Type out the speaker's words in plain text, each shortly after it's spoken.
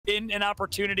in an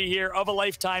opportunity here of a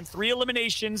lifetime. 3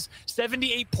 eliminations,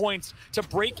 78 points to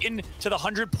break into the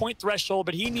 100-point threshold,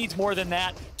 but he needs more than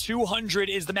that. 200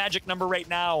 is the magic number right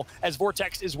now, as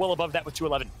Vortex is well above that with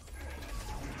 211.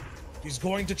 He's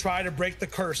going to try to break the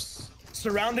curse.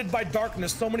 Surrounded by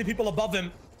darkness, so many people above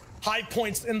him, high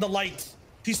points in the light.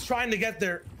 He's trying to get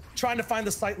there, trying to find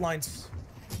the sight lines.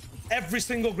 Every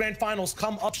single grand finals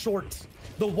come up short.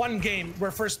 The one game where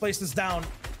first place is down,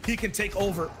 he can take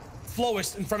over.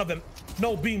 Flowist in front of him,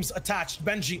 no beams attached.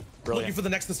 Benjy looking for the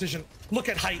next decision. Look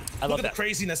at height, look at the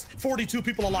craziness. 42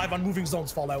 people alive on moving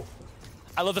zones fall out.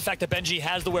 I love the fact that Benjy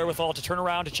has the wherewithal to turn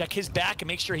around, to check his back and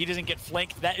make sure he doesn't get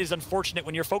flanked. That is unfortunate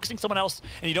when you're focusing someone else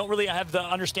and you don't really have the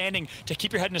understanding to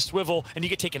keep your head in a swivel and you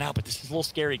get taken out. But this is a little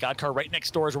scary. Godcar right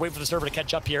next door as we're waiting for the server to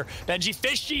catch up here.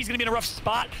 Benjyfishy is going to be in a rough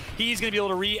spot. He's going to be able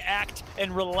to react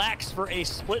and relax for a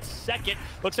split second.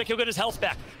 Looks like he'll get his health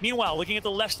back. Meanwhile, looking at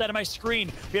the left side of my screen,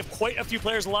 we have quite a few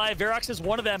players alive. Verox is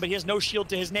one of them, but he has no shield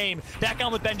to his name. Back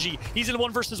on with Benjy. He's in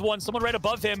 1 versus 1. Someone right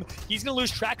above him. He's going to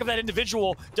lose track of that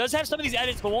individual. Does have some of these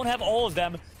edits, but won't have all of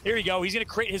them. Here we go. He's going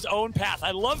to create his own path.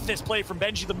 I love this play from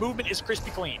Benjy. The movement is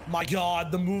crispy clean. My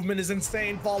God, the movement is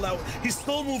insane. Fallout. He's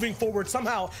still moving forward.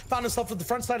 Somehow found himself at the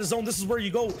front side of zone. This is where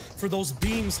you go for those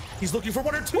beams. He's looking for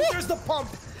 1 or 2. Woo! There's the pump.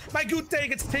 Magute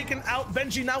gets taken out.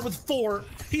 Benjy now with 4.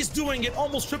 He's doing it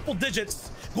almost triple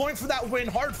digits. Going for that win.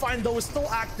 Hard find though is still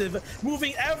active.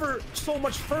 Moving ever so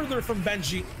much further from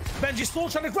Benjy. Benjy still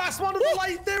trying to grasp onto the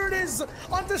light. There it is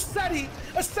onto Seti.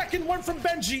 A second one from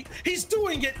Benjy. He's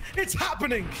doing it. It's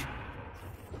happening.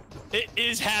 It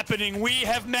is happening. We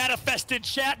have manifested,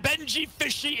 chat.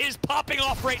 Benjyfishy is popping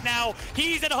off right now.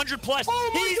 He's at 100 plus.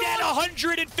 He's at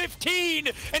 115,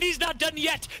 and he's not done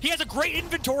yet. He has a great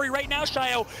inventory right now,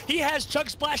 Shio. He has Chug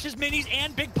Splashes, minis,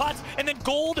 and big pots, and then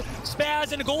gold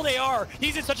spaz and a gold AR.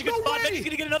 He's in such a good spot. Benjy's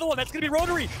gonna get another one. That's gonna be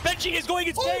rotary. Benjy is going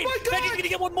insane. Benjy's gonna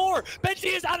get one more.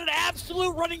 Benjy is on an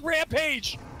absolute running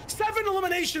rampage. 7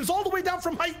 eliminations all the way down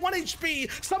from height, 1 HP,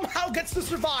 somehow gets to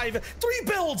survive. 3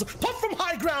 builds, pump from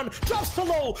high ground, drops to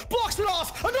low, blocks it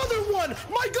off, another one.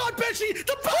 My God, Benjy,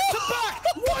 the back-to-back,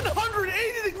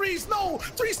 180 degrees, no,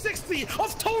 360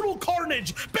 of total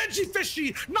carnage.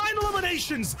 Benjyfishy, 9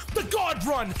 eliminations, the God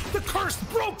run, the curse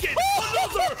broken,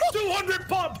 another 200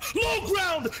 pump, low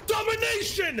ground,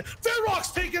 domination.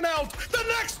 Verox taken out, the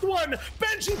next one,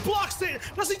 Benjy blocks it.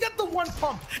 Does he get the 1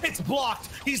 pump? It's blocked,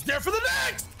 he's there for the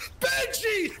next.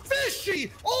 Benjyfishy!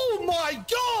 Oh my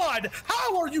God!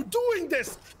 How are you doing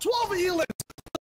this? 12 eliminations.